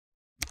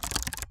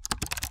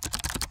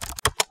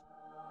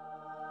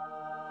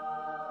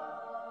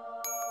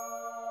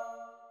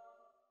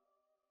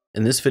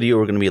In this video,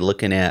 we're going to be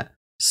looking at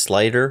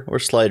slider or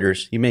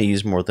sliders. You may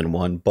use more than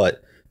one,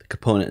 but the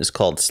component is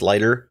called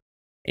slider.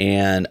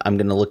 And I'm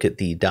going to look at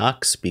the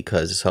docs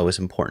because it's always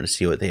important to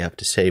see what they have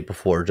to say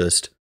before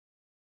just,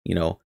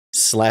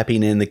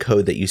 slapping in the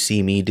code that you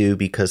see me do,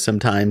 because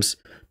sometimes,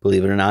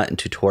 believe it or not, in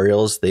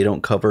tutorials, they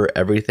don't cover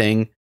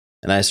everything.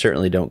 And I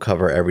certainly don't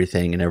cover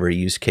everything in every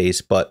use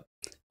case. But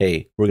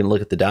hey, we're going to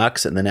look at the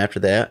docs. And then after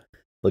that,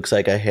 looks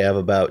like I have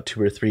about 2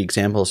 or 3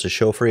 examples to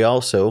show for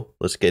y'all. So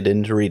let's get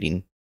into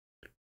reading.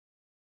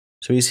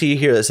 So you see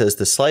here that says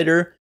the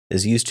slider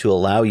is used to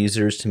allow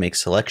users to make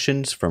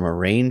selections from a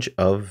range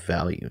of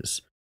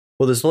values.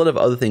 Well, there's a lot of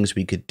other things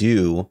we could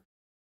do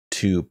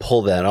to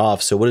pull that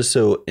off. So what is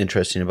so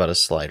interesting about a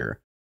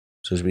slider?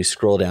 So as we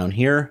scroll down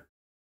here,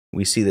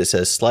 we see that it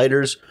says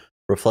sliders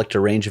reflect a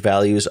range of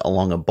values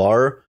along a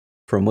bar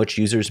from which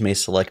users may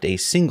select a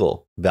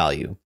single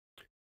value.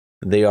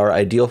 They are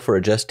ideal for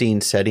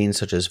adjusting settings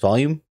such as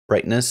volume,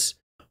 brightness,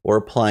 or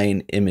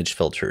applying image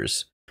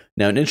filters.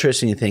 Now, an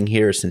interesting thing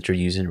here, since you're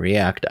using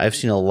React, I've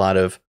seen a lot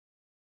of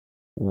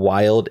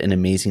wild and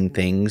amazing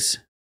things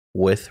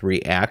with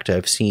React.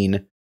 I've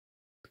seen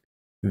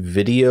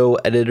video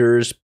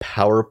editors,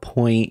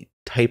 PowerPoint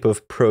type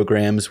of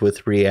programs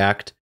with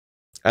React.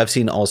 I've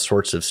seen all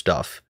sorts of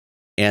stuff.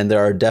 And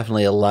there are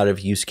definitely a lot of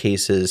use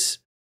cases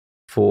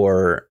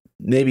for,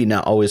 maybe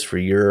not always for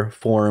your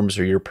forms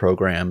or your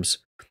programs,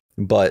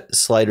 but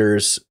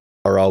sliders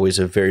are always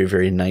a very,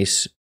 very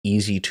nice,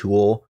 easy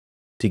tool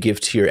to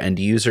give to your end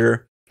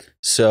user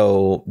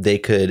so they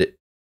could,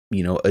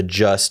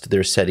 adjust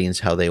their settings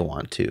how they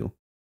want to.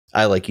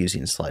 I like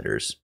using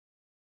sliders.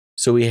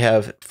 So we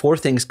have 4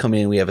 things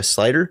coming in. We have a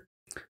slider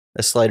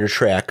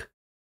track,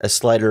 a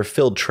slider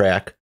filled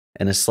track,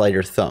 and a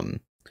slider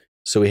thumb.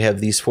 So we have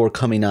these 4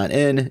 coming on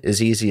in,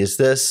 as easy as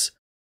this.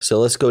 So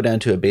let's go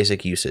down to a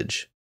basic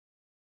usage.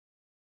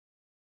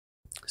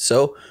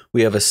 So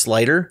we have a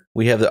slider.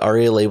 We have the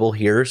ARIA label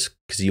here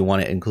because you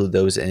want to include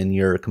those in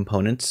your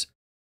components.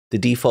 The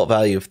default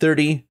value of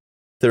 30.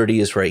 30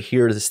 is right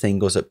here. This thing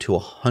goes up to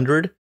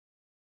 100.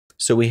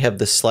 So we have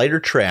the slider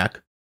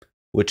track,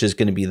 which is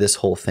going to be this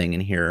whole thing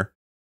in here.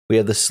 We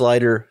have the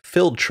slider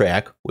filled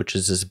track, which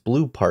is this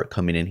blue part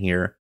coming in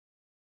here.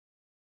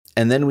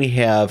 And then we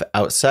have,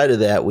 outside of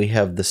that, we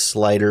have the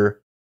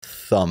slider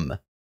thumb.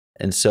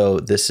 And so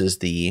this is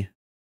the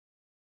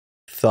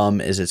thumb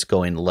as it's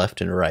going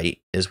left and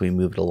right as we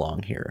move it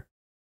along here.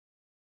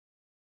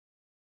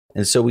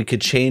 And so we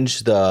could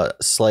change the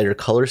slider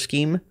color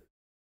scheme.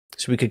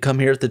 So we could come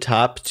here at the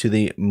top to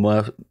the,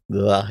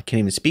 I can't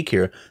even speak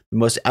here, the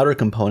most outer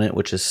component,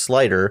 which is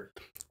slider.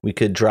 We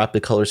could drop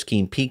the color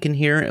scheme peak in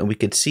here, and we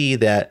could see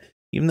that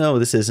even though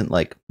this isn't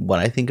like what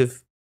I think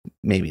of,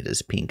 maybe it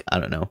is pink, I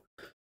don't know.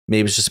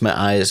 Maybe it's just my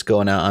eyes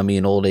going out on me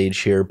in old age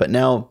here, but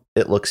now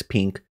it looks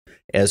pink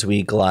as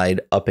we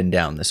glide up and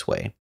down this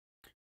way.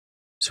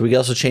 So we can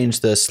also change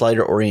the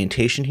slider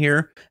orientation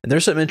here. And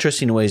there's some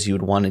interesting ways you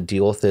would want to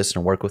deal with this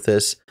and work with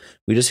this.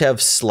 We just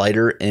have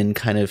slider in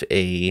kind of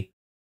a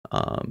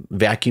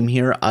vacuum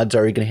here. Odds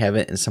are you're going to have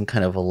it in some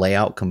kind of a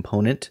layout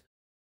component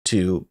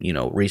to,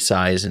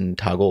 resize and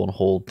toggle and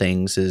hold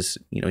things as,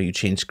 you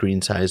change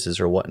screen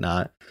sizes or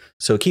whatnot.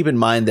 So keep in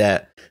mind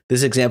that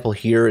this example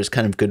here is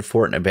kind of good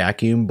for it in a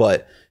vacuum,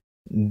 but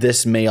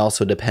this may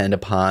also depend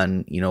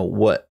upon,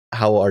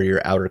 how are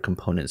your outer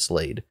components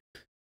laid.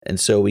 And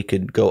so we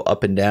could go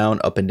up and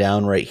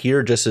down right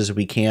here, just as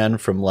we can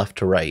from left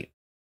to right.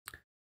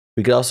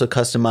 We could also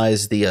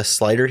customize the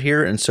slider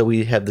here. And so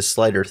we have the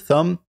slider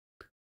thumb.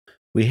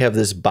 We have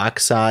this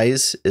box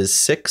size is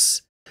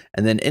 6.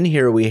 And then in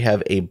here, we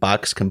have a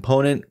box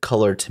component,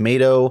 color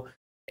tomato,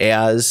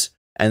 and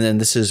then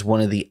this is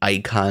one of the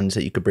icons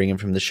that you could bring in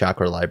from the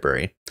Chakra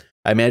library.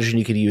 I imagine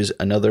you could use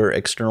another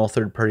external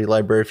third-party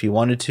library if you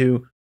wanted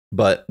to,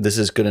 but this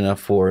is good enough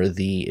for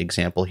the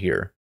example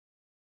here.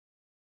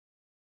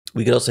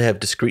 We could also have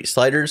discrete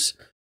sliders.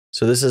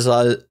 So this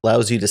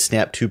allows you to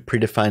snap to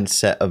predefined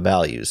set of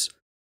values.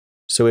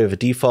 So we have a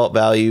default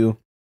value.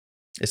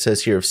 It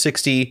says here of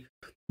 60,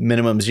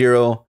 minimum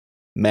 0,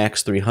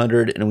 max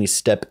 300, and we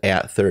step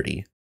at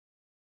 30.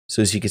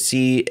 So as you can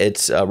see,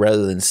 it's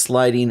rather than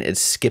sliding,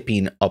 it's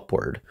skipping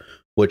upward,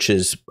 which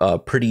is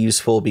pretty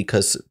useful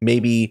because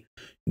maybe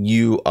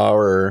you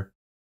are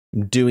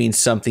doing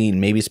something,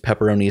 maybe it's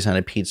pepperonis on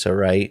a pizza,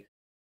 right?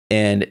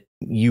 And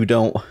you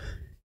don't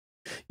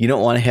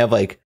want to have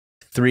like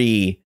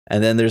 3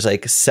 and then there's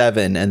like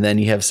 7 and then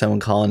you have someone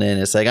calling in.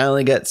 It's like, I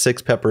only got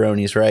 6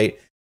 pepperonis, right?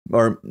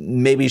 Or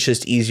maybe it's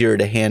just easier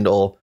to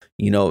handle,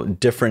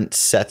 different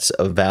sets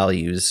of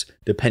values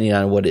depending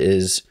on what it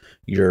is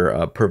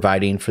you're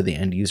providing for the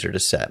end user to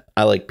set.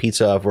 I like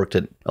pizza. I've worked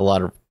at a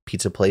lot of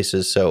pizza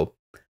places, so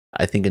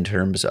I think in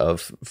terms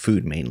of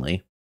food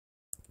mainly.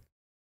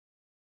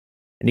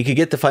 And you could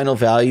get the final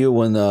value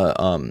when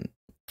the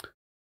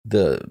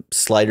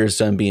slider's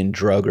done being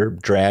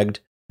dragged.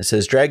 It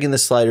says dragging the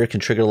slider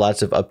can trigger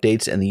lots of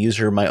updates, and the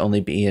user might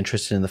only be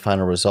interested in the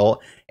final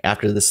result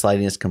after the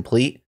sliding is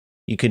complete.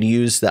 You could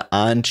use the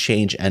on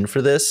change end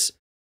for this.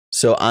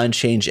 So on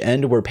change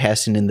end, we're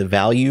passing in the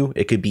value.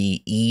 It could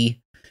be E,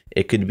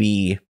 it could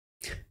be,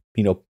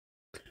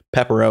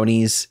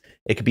 pepperonis.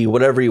 It could be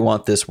whatever you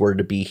want this word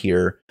to be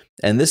here.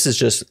 And this is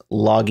just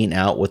logging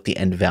out what the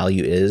end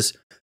value is.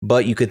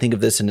 But you could think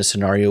of this in a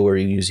scenario where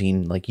you're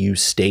using like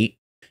use state,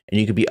 and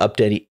you could be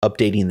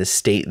updating the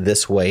state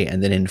this way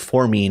and then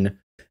informing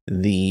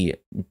the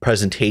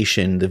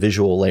presentation, the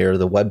visual layer,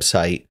 the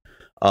website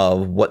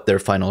of what their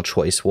final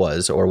choice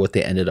was or what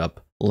they ended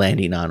up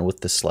landing on with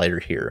the slider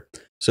here.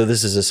 So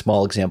this is a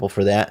small example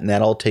for that, and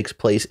that all takes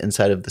place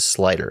inside of the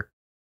slider.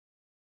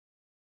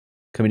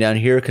 Coming down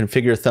here,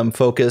 configure thumb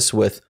focus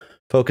with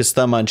focus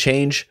thumb on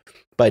change.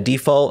 By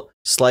default,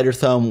 slider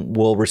thumb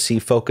will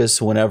receive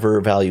focus whenever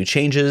value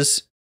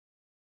changes.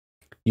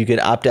 You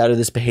can opt out of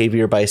this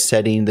behavior by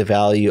setting the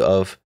value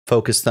of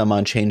focus thumb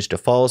on change to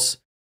false.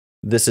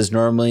 This is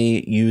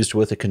normally used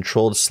with a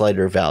controlled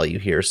slider value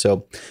here.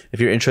 So if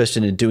you're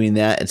interested in doing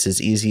that, it's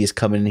as easy as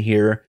coming in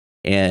here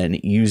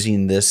and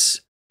using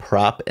this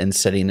prop and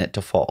setting it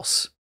to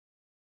false.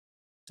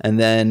 And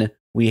then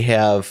we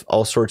have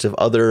all sorts of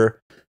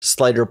other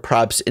slider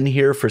props in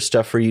here for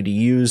stuff for you to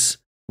use,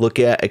 look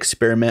at,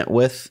 experiment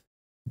with.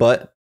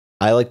 But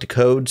I like to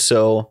code,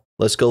 so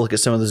let's go look at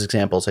some of those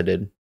examples I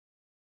did.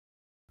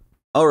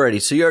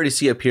 Alrighty, so you already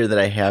see up here that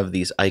I have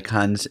these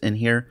icons in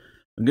here.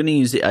 I'm going to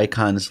use the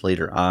icons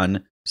later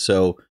on,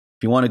 so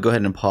if you want to go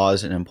ahead and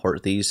pause and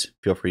import these,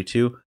 feel free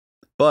to.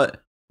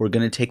 But we're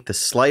going to take the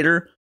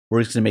slider,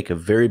 we're just going to make a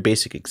very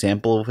basic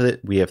example of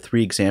it. We have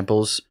 3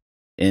 examples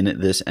in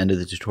this end of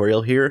the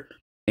tutorial here.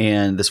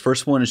 And this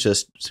first one is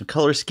just some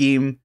color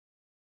scheme,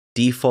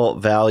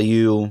 default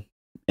value,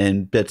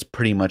 and that's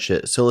pretty much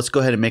it. So let's go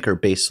ahead and make our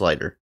base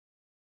slider.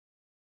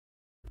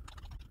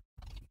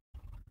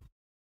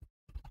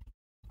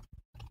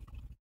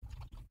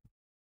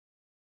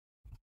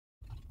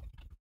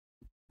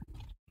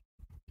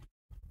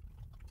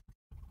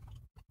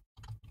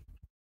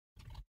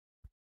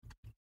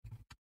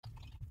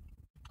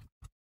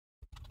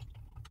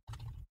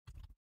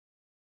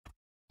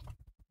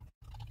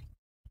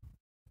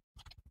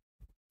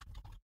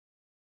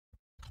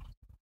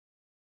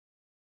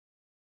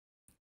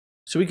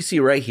 So we can see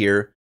right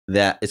here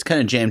that it's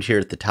kind of jammed here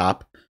at the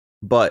top,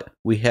 but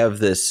we have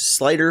this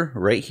slider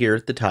right here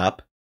at the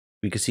top.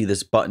 We can see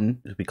this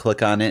button. If we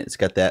click on it, it's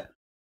got that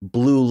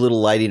blue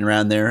little lighting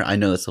around there. I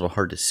know that's a little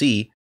hard to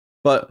see,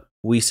 but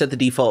we set the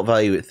default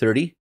value at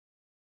 30.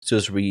 So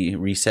as we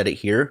reset it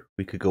here,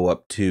 we could go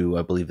up to,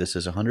 I believe this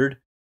is 100.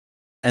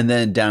 And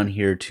then down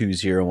here to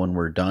 0 when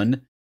we're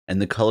done.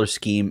 And the color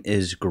scheme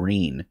is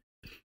green.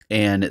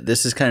 And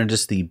this is kind of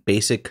just the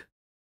basic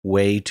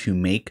way to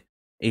make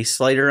a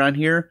slider on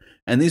here.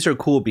 And these are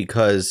cool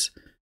because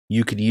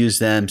you could use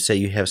them, say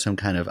you have some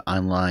kind of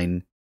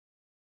online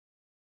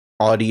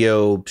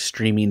audio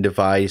streaming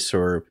device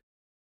or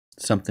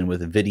something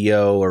with a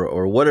video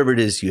or whatever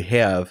it is you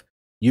have.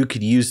 You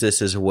could use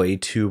this as a way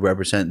to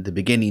represent the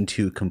beginning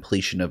to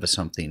completion of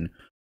something,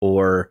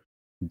 or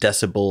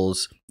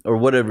decibels, or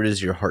whatever it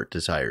is your heart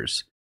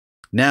desires.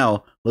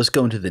 Now, let's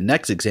go into the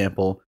next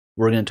example.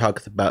 We're going to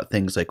talk about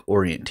things like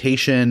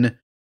orientation,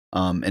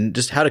 and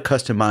just how to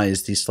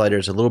customize these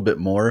sliders a little bit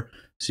more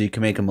so you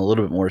can make them a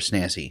little bit more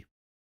snazzy.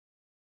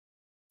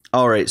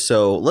 All right,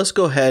 so let's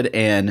go ahead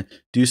and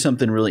do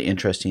something really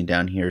interesting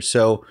down here.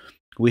 So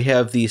we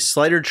have the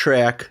slider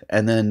track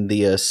and then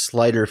the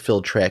slider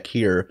fill track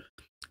here,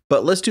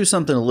 but let's do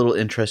something a little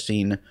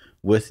interesting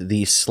with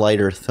the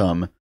slider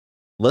thumb.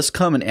 Let's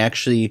come and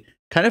actually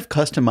kind of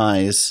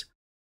customize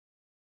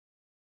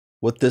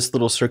what this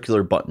little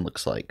circular button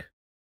looks like.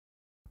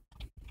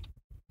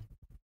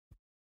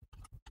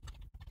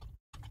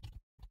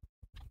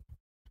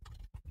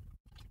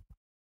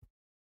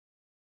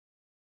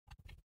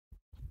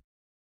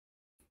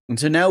 And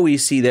so now we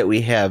see that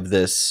we have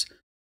this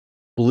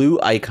blue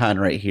icon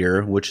right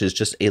here, which is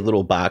just a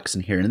little box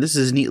in here. And this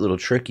is a neat little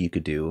trick you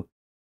could do.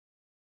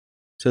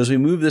 So as we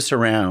move this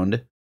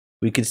around,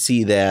 we can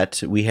see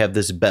that we have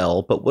this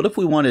bell. But what if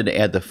we wanted to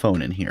add the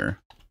phone in here?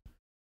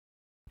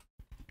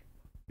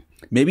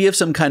 Maybe you have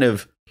some kind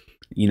of,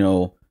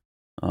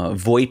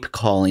 VoIP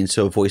calling,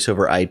 so voice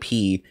over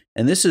IP.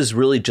 And this is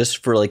really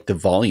just for like the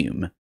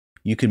volume.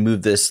 You can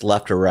move this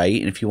left or right.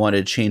 And if you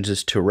wanted to change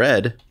this to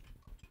red,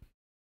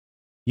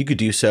 you could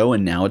do so,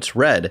 and now it's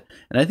red.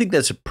 And I think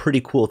that's a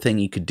pretty cool thing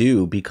you could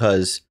do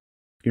because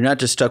you're not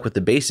just stuck with the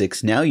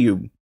basics. Now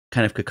you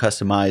kind of could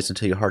customize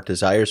until your heart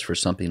desires for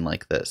something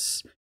like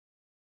this.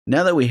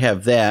 Now that we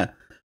have that,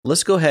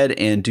 let's go ahead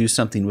and do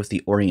something with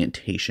the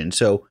orientation.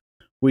 So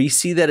we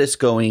see that it's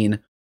going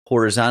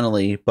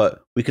horizontally,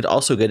 but we could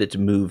also get it to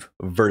move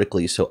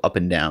vertically, so up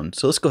and down.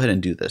 So let's go ahead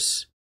and do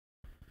this.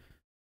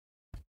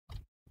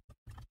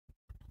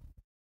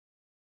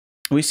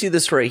 We see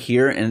this right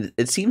here, and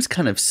it seems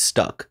kind of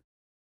stuck,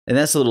 and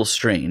that's a little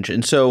strange.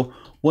 And so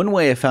one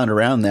way I found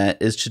around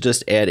that is to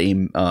just add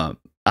a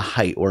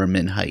height or a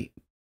min height.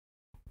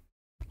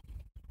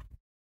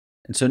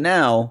 And so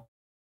now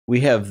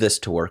we have this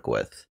to work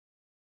with.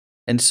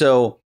 And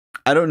so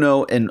I don't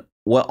know in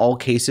what all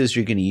cases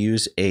you're going to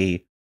use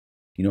a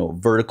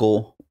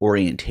vertical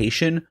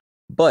orientation.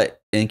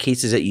 But in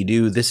cases that you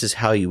do, this is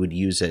how you would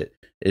use it,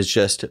 is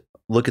just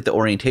look at the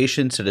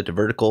orientation, set it to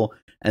vertical.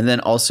 And then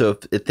also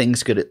if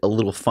things get a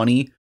little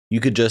funny, you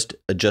could just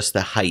adjust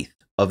the height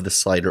of the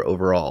slider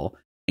overall,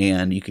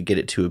 and you could get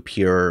it to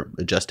appear,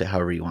 adjust it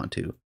however you want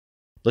to.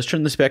 Let's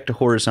turn this back to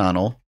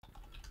horizontal.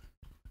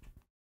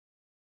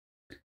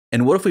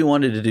 And what if we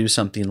wanted to do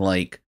something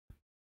like,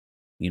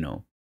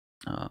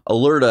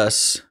 alert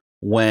us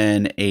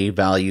when a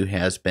value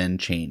has been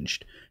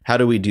changed? How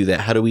do we do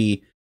that? How do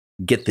we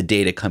get the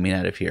data coming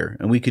out of here?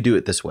 And we could do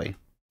it this way.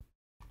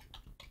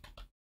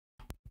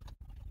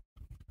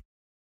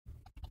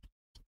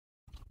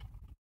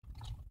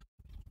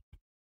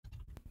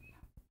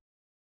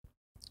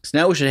 So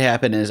now what should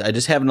happen is I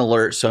just have an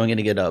alert. So I'm going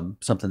to get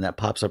something that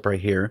pops up right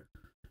here.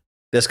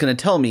 That's going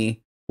to tell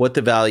me what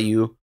the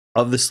value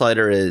of the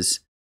slider is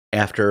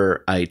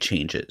after I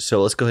change it.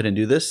 So let's go ahead and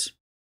do this.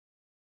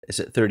 Is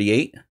it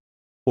 38,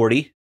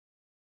 40,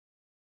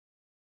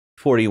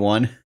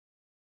 41?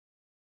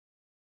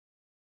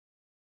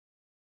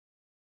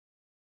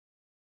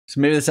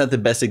 So maybe that's not the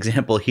best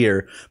example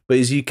here, but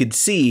as you could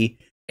see,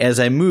 as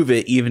I move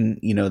it, even,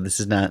 this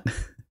is not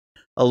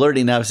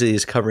alerting, obviously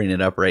is covering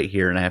it up right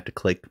here, and I have to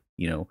click,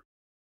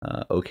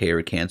 OK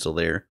or cancel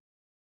there.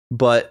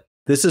 But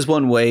this is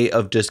one way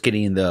of just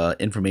getting the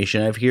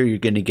information out of here. You're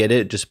going to get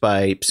it just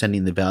by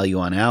sending the value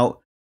on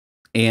out.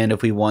 And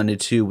if we wanted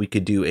to, we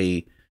could do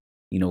a,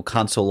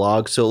 console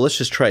log. So let's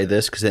just try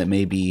this, because that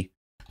may be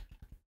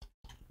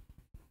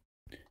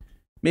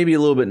maybe a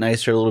little bit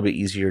nicer, a little bit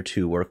easier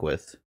to work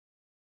with.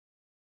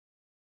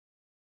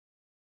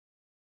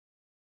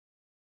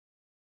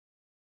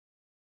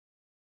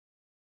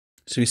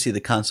 So you see the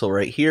console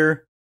right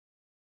here.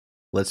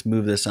 Let's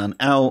move this on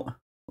out.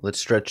 Let's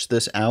stretch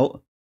this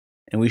out.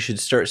 And we should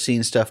start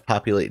seeing stuff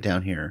populate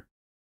down here.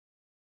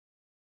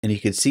 And you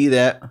can see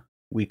that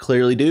we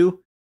clearly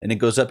do. And it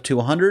goes up to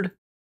 100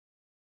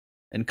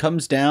 and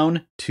comes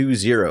down to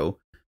 0.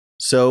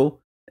 So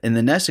in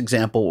the next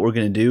example, what we're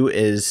going to do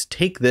is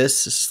take this,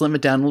 slim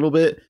it down a little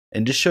bit,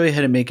 and just show you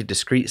how to make a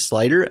discrete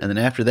slider. And then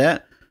after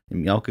that,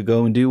 y'all could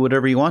go and do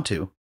whatever you want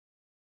to.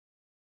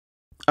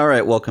 All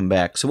right, welcome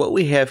back. So what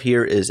we have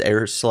here is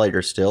our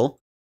slider still.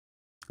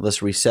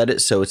 Let's reset it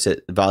so it's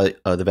at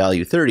the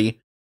value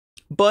 30.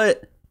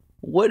 But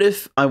what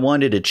if I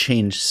wanted to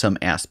change some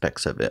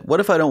aspects of it? What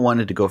if I don't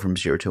want it to go from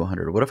 0 to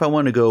 100? What if I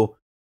want to go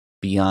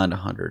beyond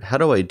 100? How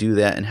do I do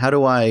that? And how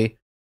do I,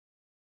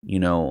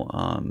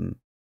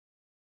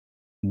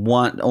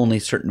 want only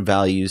certain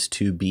values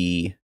to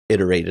be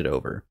iterated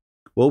over?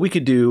 Well, we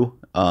could do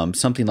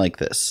something like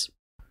this.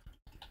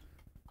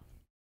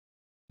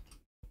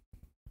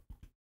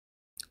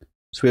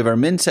 So we have our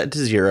min set to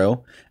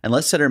 0, and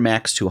let's set our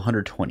max to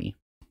 120.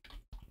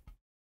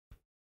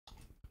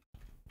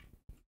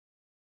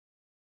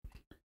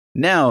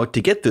 Now,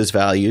 to get those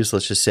values,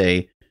 let's just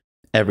say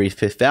every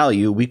 5th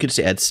value, we could just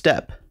add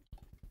step.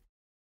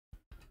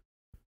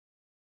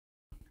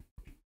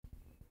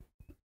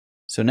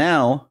 So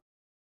now,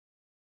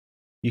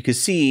 you can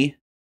see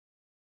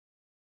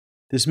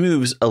this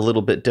moves a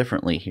little bit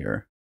differently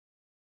here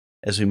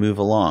as we move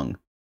along.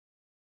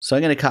 So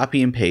I'm going to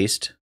copy and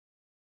paste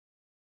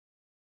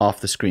off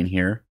the screen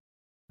here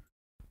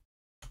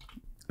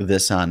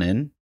this on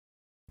in,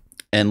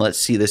 and let's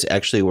see this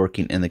actually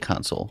working in the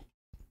console.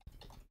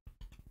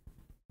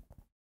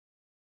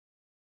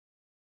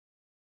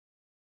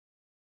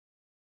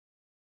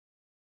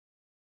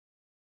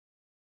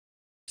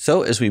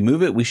 So as we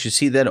move it, we should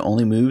see that it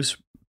only moves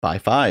by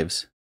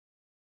 5s.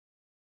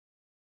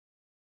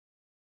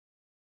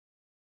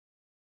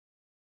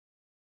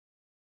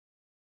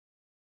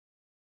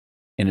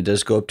 And it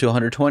does go up to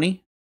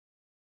 120.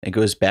 It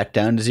goes back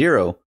down to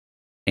 0.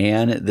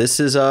 And this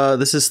is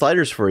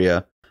sliders for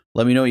you.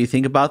 Let me know what you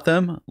think about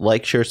them.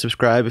 Like, share,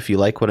 subscribe if you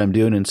like what I'm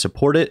doing, and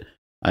support it.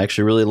 I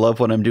actually really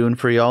love what I'm doing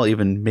for y'all,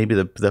 even maybe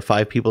the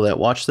 5 people that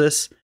watch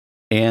this.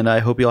 And I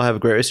hope y'all have a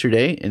great rest of your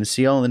day, and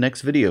see y'all in the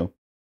next video.